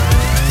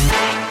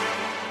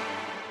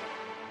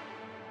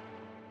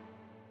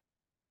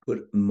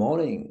Good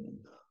morning.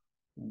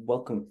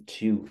 Welcome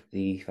to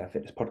the Fair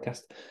Fitness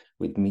Podcast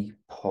with me,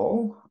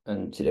 Paul.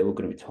 And today we're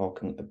going to be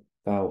talking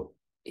about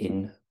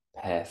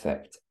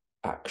imperfect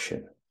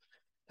action.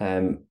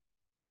 Um,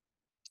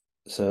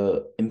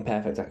 so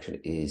imperfect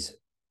action is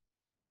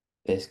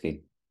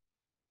basically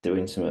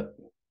doing something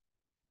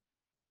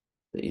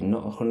that you're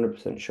not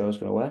 100% sure is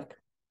going to work,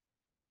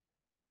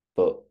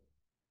 but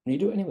you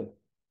do it anyway.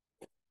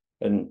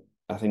 And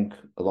I think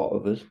a lot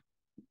of us,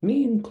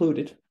 me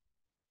included,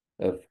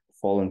 have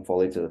fallen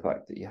folly to the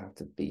fact that you have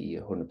to be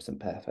 100%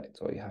 perfect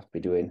or you have to be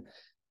doing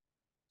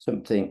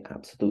something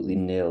absolutely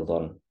nailed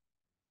on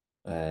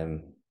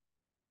um,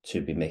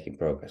 to be making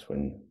progress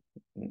when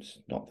it's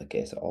not the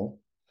case at all.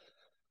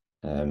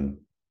 Um,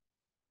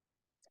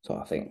 so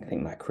I think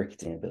my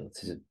cricketing ability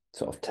is a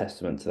sort of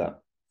testament to that.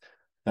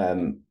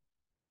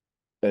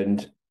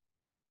 And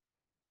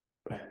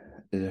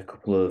there's a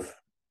couple of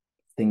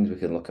things we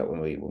can look at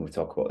when we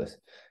talk about this.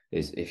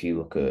 Is if you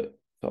look at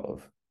sort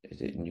of, is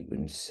it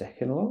Newton's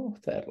second law or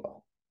third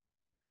law?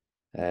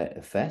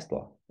 First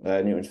law.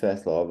 Newton's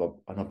first law of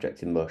an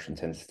object in motion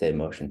tends to stay in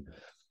motion,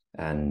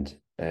 and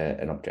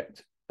an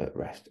object at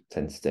rest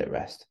tends to stay at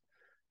rest.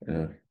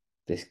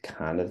 This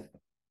kind of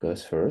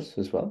goes for us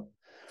as well.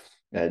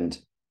 And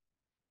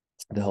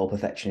the whole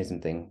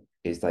perfectionism thing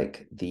is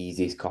like the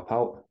easiest cop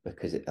out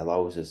because it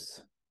allows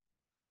us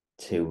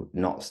to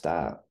not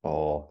start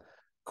or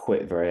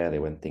quit very early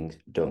when things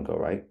don't go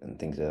right and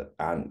things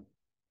aren't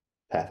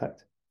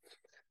perfect.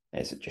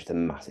 It's just a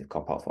massive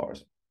cop out for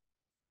us.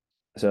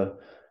 So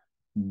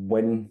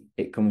when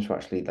it comes to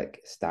actually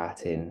like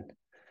starting,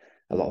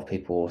 a lot of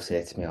people will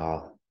say to me,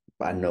 "Oh,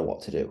 I know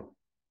what to do.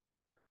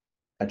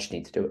 I just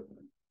need to do it."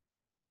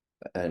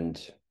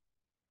 And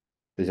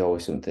there's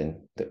always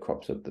something that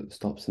crops up that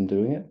stops them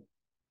doing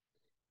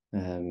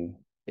it.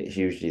 It's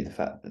usually the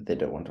fact that they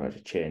don't want to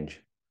actually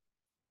change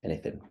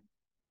anything.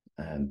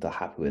 They're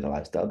happy with the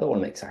lifestyle. They don't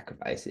want to make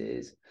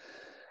sacrifices.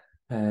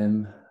 I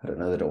don't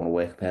know. They don't want to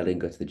wake up early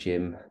and go to the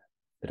gym.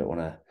 They don't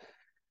want to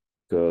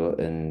go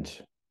and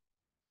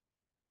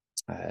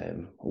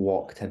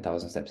walk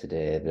 10,000 steps a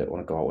day. They don't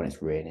want to go out when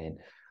it's raining,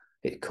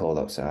 it's cold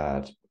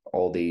outside.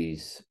 All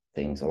these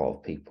things, a lot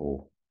of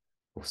people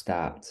will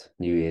start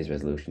New Year's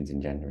resolutions in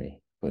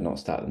January, but not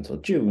start until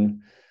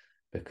June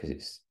because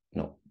it's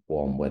not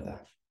warm weather.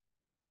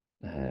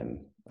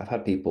 I've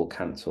had people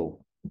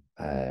cancel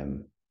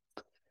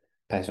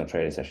personal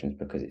training sessions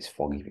because it's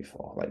foggy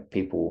before. Like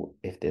people,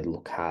 if they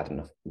look hard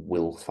enough,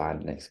 will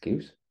find an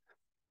excuse.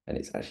 And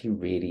it's actually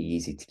really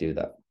easy to do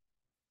that.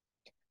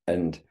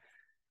 And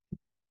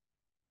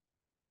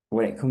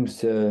when it comes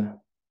to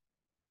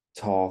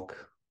talk,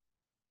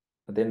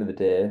 at the end of the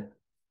day,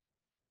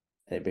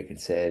 anybody can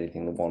say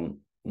anything they want,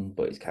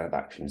 but it's kind of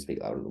actions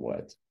speak louder than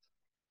words.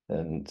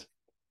 And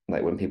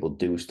like when people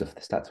do stuff,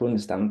 they start to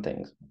understand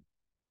things.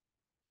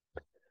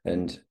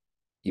 And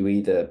you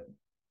either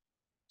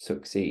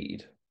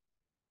succeed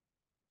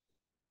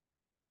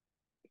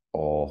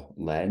or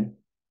learn.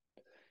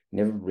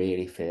 You never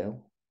really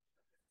fail.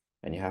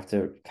 And you have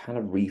to kind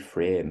of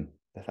reframe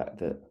the fact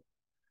that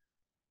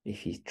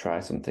if you try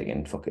something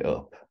and fuck it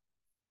up,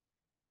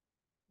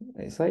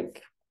 it's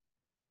like,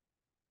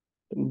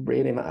 it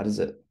really matters,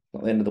 it?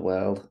 Not the end of the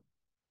world.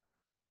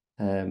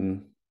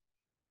 Um,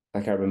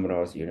 like I remember when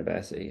I was at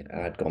university, I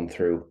had gone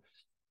through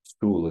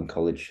school and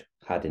college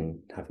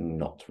having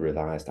not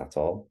revised at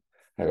all.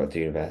 I got to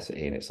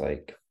university and it's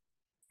like,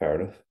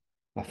 fair enough.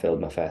 I failed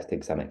my first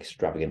exam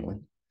extravagantly.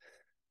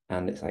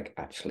 And it's like,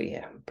 actually,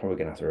 yeah, I'm probably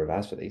gonna have to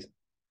revise for these.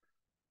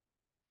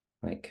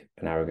 Like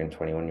an arrogant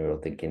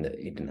 21-year-old thinking that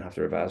he didn't have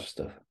to revise for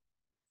stuff.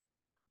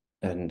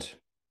 And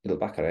you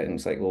look back at it and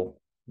it's like, well,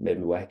 made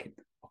me work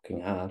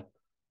fucking hard.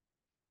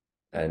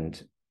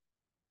 And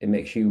it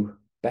makes you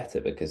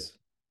better because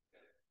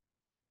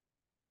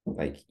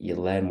like you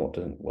learn what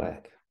doesn't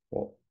work,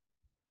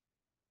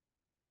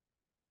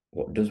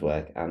 what does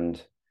work,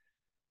 and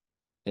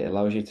it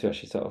allows you to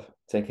actually sort of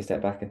take a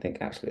step back and think,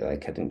 actually,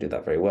 like I didn't do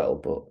that very well,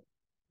 but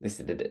this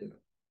did it.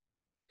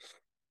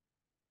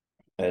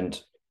 And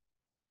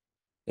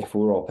if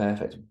we were all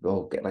perfect, we'd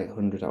all get like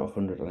 100 out of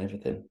 100 on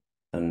everything,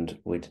 and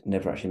we'd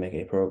never actually make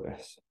any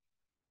progress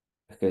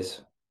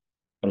because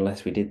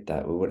unless we did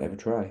that, we wouldn't ever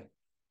try.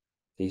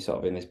 So you sort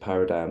of in this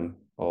paradigm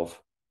of,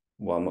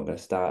 well, I'm not going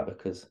to start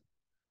because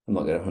I'm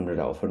not getting 100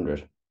 out of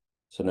 100.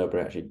 So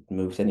nobody actually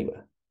moves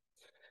anywhere.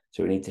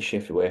 So we need to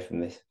shift away from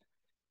this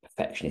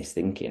perfectionist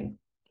thinking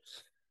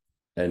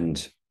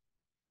and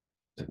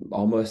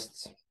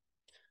almost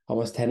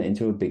turn it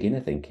into a beginner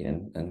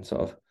thinking and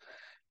sort of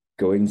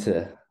go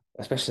into,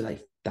 especially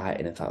like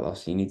dieting and fat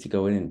loss, you need to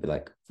go in and be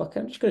like, fuck,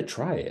 I'm just going to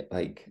try it.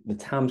 Like the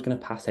time's going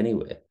to pass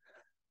anyway.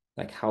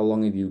 Like how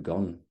long have you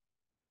gone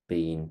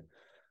being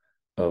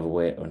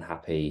overweight,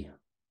 unhappy,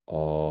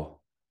 or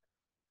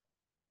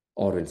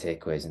ordering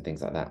takeaways and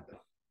things like that?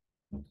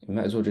 You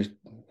might as well just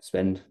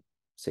spend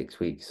 6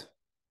 weeks,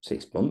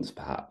 6 months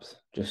perhaps,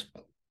 just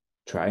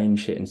trying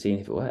shit and seeing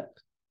if it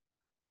works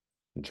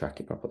and track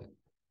it properly.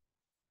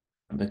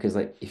 Because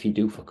like if you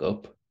do fuck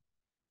up,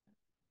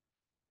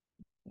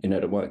 You know,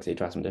 it don't work, so you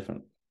try something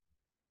different.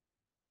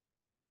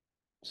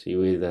 So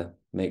you either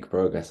make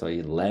progress or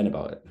you learn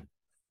about it.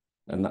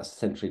 And that's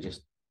essentially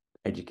just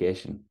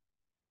education.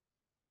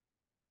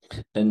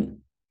 And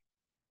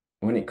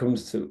when it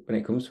comes to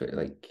it,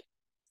 like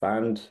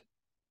find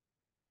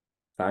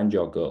find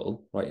your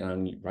goal,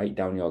 write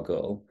down your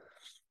goal.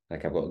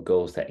 Like I've got a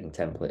goal setting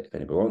template. If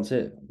anybody wants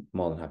it,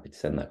 more than happy to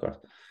send that across.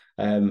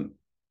 Um,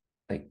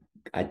 like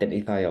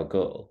identify your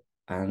goal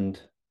and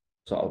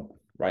sort of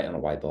write on a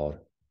whiteboard,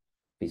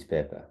 piece of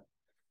paper.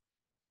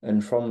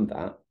 And from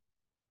that,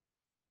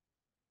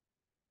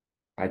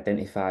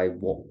 identify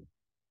what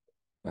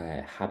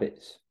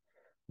habits,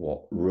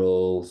 what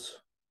roles,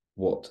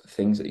 what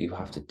things that you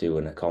have to do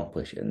and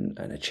accomplish and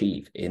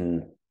achieve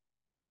in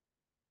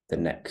the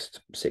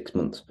next 6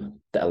 months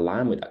that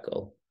align with that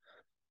goal.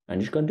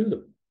 And just go and do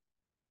them.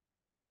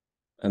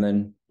 And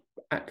then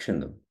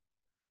action them.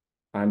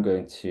 I'm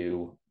going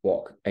to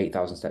walk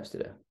 8,000 steps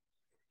today.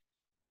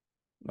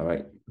 All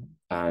right.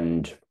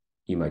 And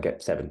you might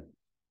get 7.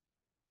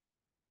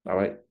 All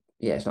right.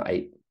 Yeah, it's not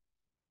 8,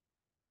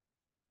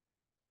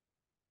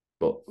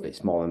 but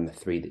it's more than the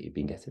 3 that you've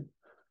been getting.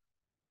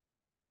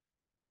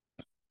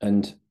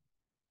 And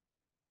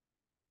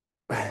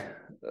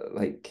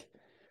like,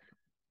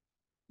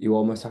 you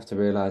almost have to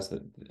realize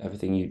that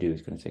everything you do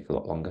is going to take a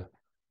lot longer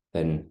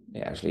than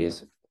it actually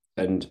is.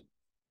 And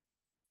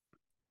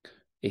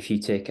if you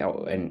take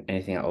out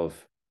anything out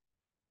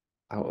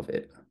of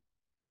it,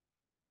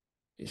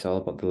 it's all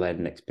about the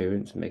learning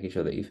experience and making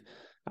sure that you've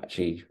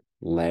actually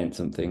learned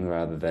something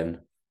rather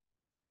than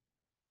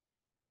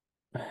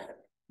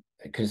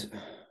because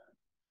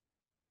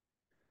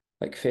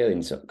like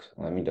failing sucks.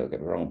 I mean, don't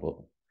get me wrong, but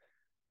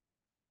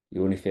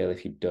you only fail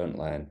if you don't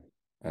learn.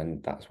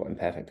 And that's what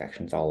imperfect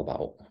action is all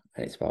about.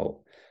 And it's about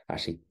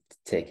actually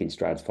taking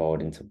strides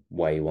forward into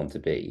where you want to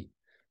be,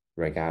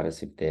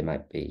 regardless if they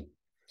might be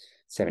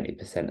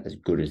 70% as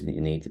good as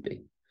you need to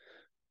be.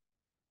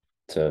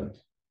 So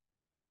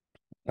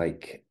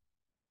like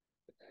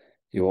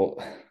you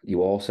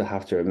also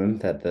have to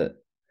remember that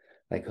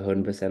like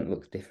 100%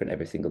 looks different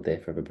every single day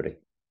for everybody.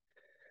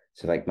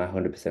 So like my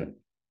 100%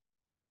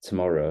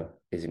 tomorrow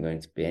isn't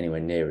going to be anywhere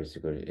near as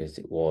good as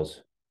it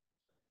was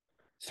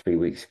 3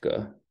 weeks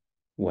ago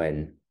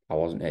when I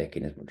wasn't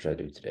aching as much as I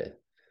do today.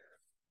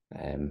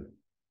 Um,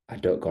 I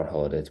don't go on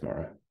holiday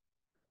tomorrow,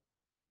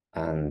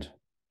 and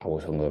I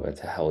was hungover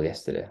to hell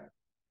yesterday,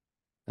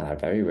 and I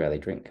very rarely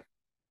drink.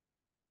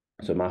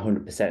 So my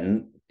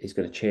 100% is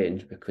going to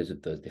change because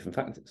of those different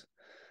factors.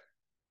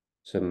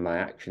 So my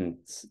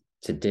actions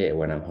today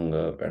when I'm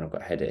hungover and I've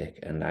got a headache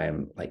and I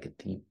am like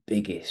the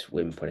biggest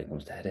wimp when it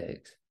comes to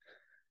headaches,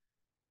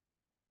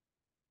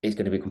 it's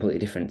going to be completely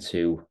different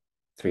to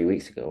 3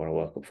 weeks ago when I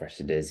woke up fresh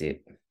to daisy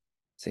at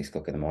 6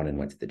 o'clock in the morning,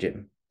 went to the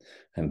gym,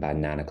 and by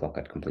 9 o'clock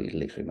I'd completed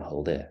literally my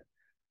whole day.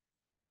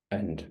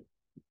 And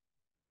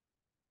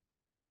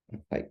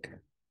like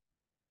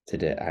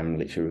today, I'm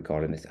literally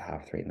recording this at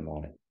 3:30 in the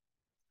morning.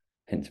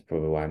 Hence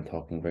probably why I'm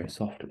talking very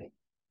softly.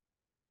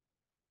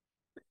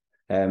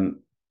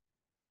 And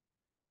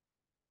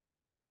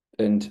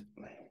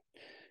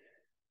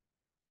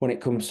when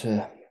it comes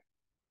to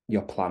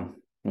your plan,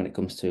 when it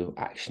comes to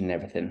action and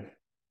everything,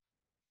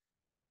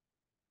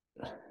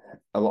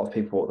 a lot of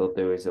people what they'll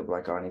do is they'll be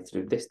like, oh, I need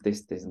to do this,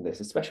 this, this, and this,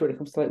 especially when it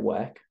comes to like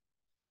work.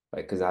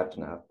 Like, because I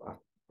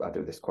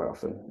do this quite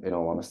often, in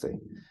all honesty,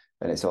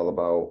 and it's all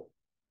about,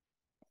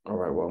 all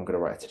right, well, I'm going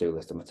to write a to-do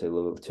list, and my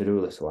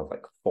to-do list will have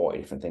like 40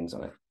 different things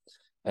on it,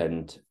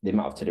 and the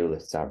amount of to-do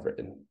lists I've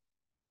written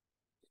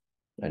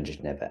and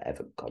just never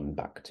ever gone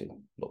back to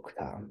look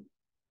at them.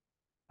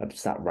 I'd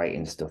start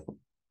writing stuff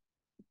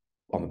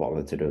on the bottom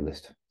of the to-do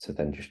list to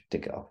then just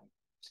tick it off.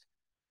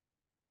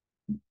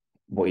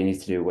 What you need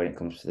to do when it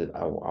comes to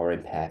our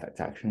imperfect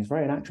action is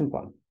write an action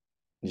plan.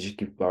 You just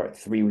give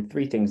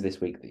three things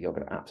this week that you're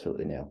going to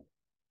absolutely nail.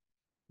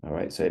 All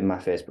right. So in my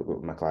Facebook group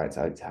with my clients,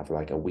 I like to have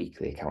like a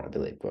weekly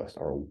accountability post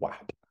or a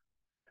WAP.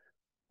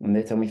 And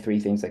they tell me 3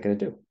 things they're going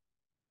to do.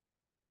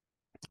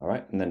 All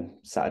right. And then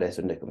Saturday,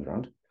 Sunday comes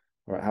around.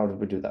 All right. How did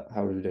we do that?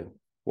 How did we do?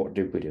 What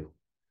did we do?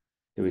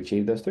 Did we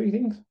achieve those 3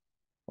 things?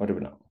 Or did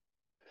we not?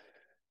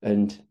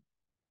 And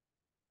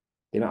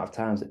the amount of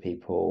times that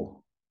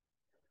people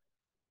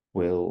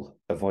will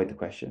avoid the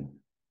question,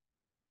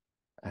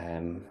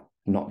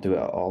 not do it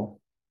at all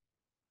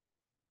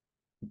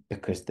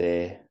because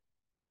they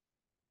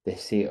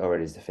see it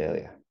already as a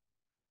failure.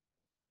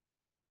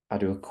 I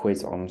do a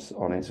quiz on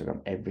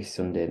Instagram every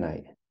Sunday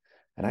night,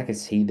 and I can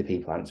see the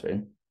people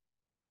answering,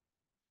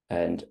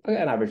 and I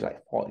get an average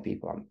like 40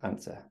 people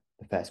answer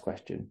the first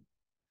question,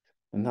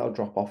 and that'll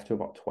drop off to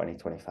about 20,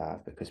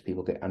 25 because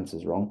people get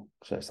answers wrong.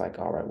 So it's like,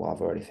 all right, well, I've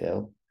already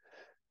failed.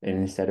 And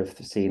instead of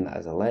seeing that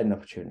as a learning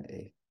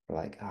opportunity, we're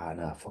like,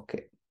 no, fuck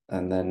it.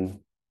 And then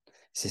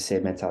it's the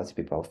same mentality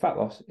people have. Fat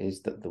loss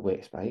is that the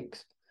weight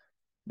spikes,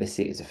 they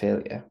see it as a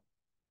failure,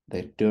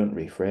 they don't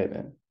reframe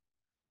it,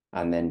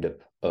 and end up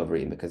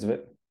overeating because of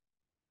it.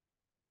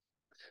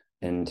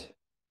 And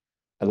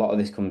a lot of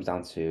this comes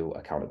down to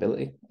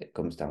accountability. It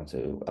comes down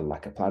to a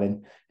lack of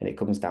planning, and it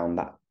comes down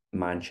that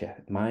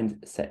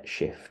mindset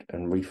shift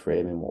and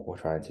reframing what we're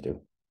trying to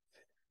do.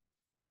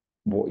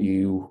 What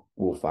you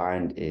will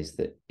find is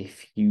that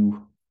if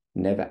you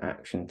never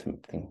action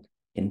something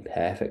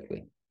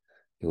imperfectly,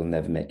 you will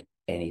never make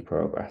any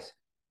progress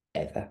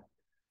ever.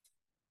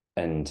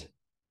 And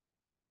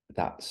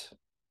that's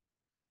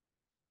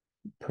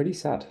pretty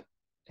sad,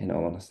 in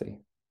all honesty.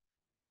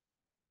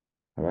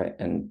 All right.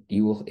 And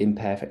you will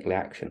imperfectly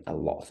action a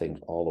lot of things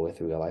all the way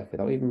through your life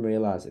without even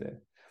realizing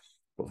it.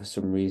 But for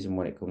some reason,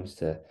 when it comes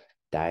to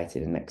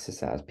dieting and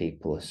exercise,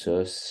 people are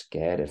so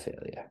scared of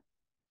failure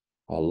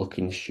or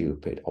looking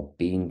stupid or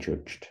being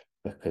judged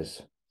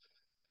because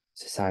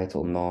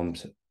societal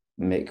norms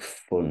make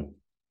fun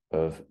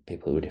of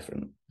people who are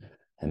different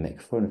and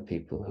make fun of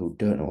people who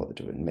don't know what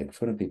they're doing, make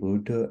fun of people who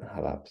don't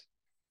have abs.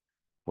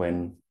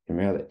 When in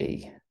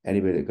reality,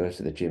 anybody that goes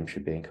to the gym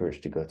should be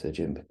encouraged to go to the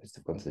gym because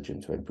they've gone to the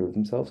gym to improve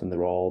themselves and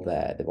they're all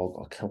there. They've all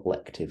got a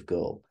collective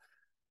goal.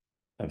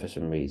 And for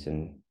some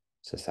reason,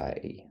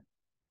 society,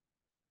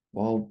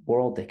 well,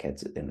 we're all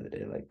dickheads at the end of the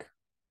day. Like,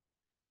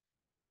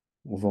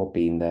 we've all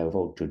been there, we've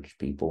all judged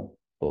people,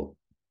 but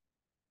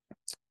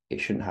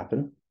it shouldn't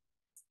happen.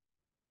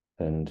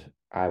 And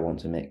I want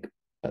to make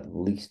at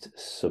least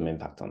some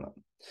impact on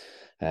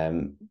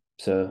that.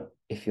 So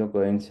if you're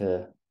going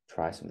to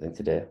try something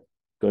today,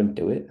 go and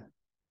do it.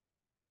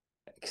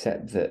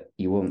 Accept that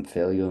you won't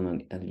fail,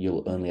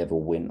 you'll only ever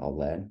win or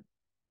learn.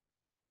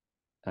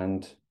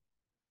 And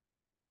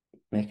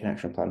make an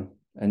action plan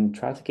and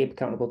try to keep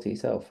accountable to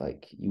yourself.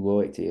 Like you owe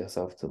it to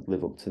yourself to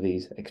live up to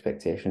these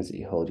expectations that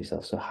you hold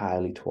yourself so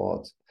highly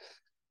towards.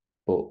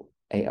 But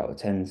 8 out of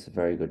 10 is a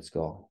very good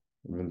score.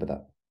 Remember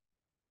that.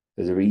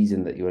 There's a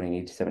reason that you only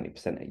need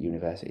 70% at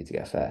university to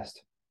get a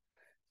first,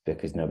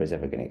 because nobody's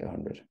ever going to get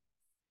 100.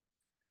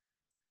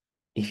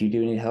 If you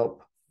do need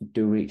help,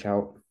 do reach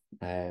out.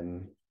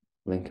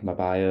 Link in my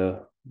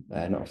bio.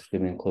 Not a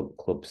Swimming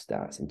Club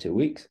starts in 2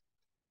 weeks.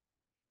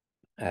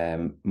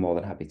 More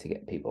than happy to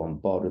get people on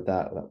board with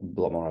that. A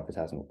lot more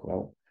advertising will come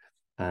out.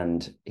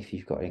 And if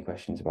you've got any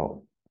questions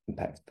about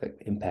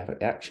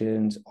imperfect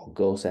actions or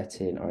goal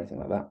setting or anything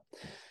like that,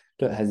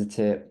 don't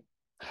hesitate.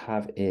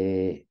 Have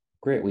a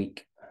great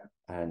week,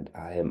 and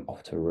I am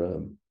off to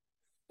Rome.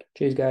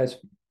 Cheers, guys.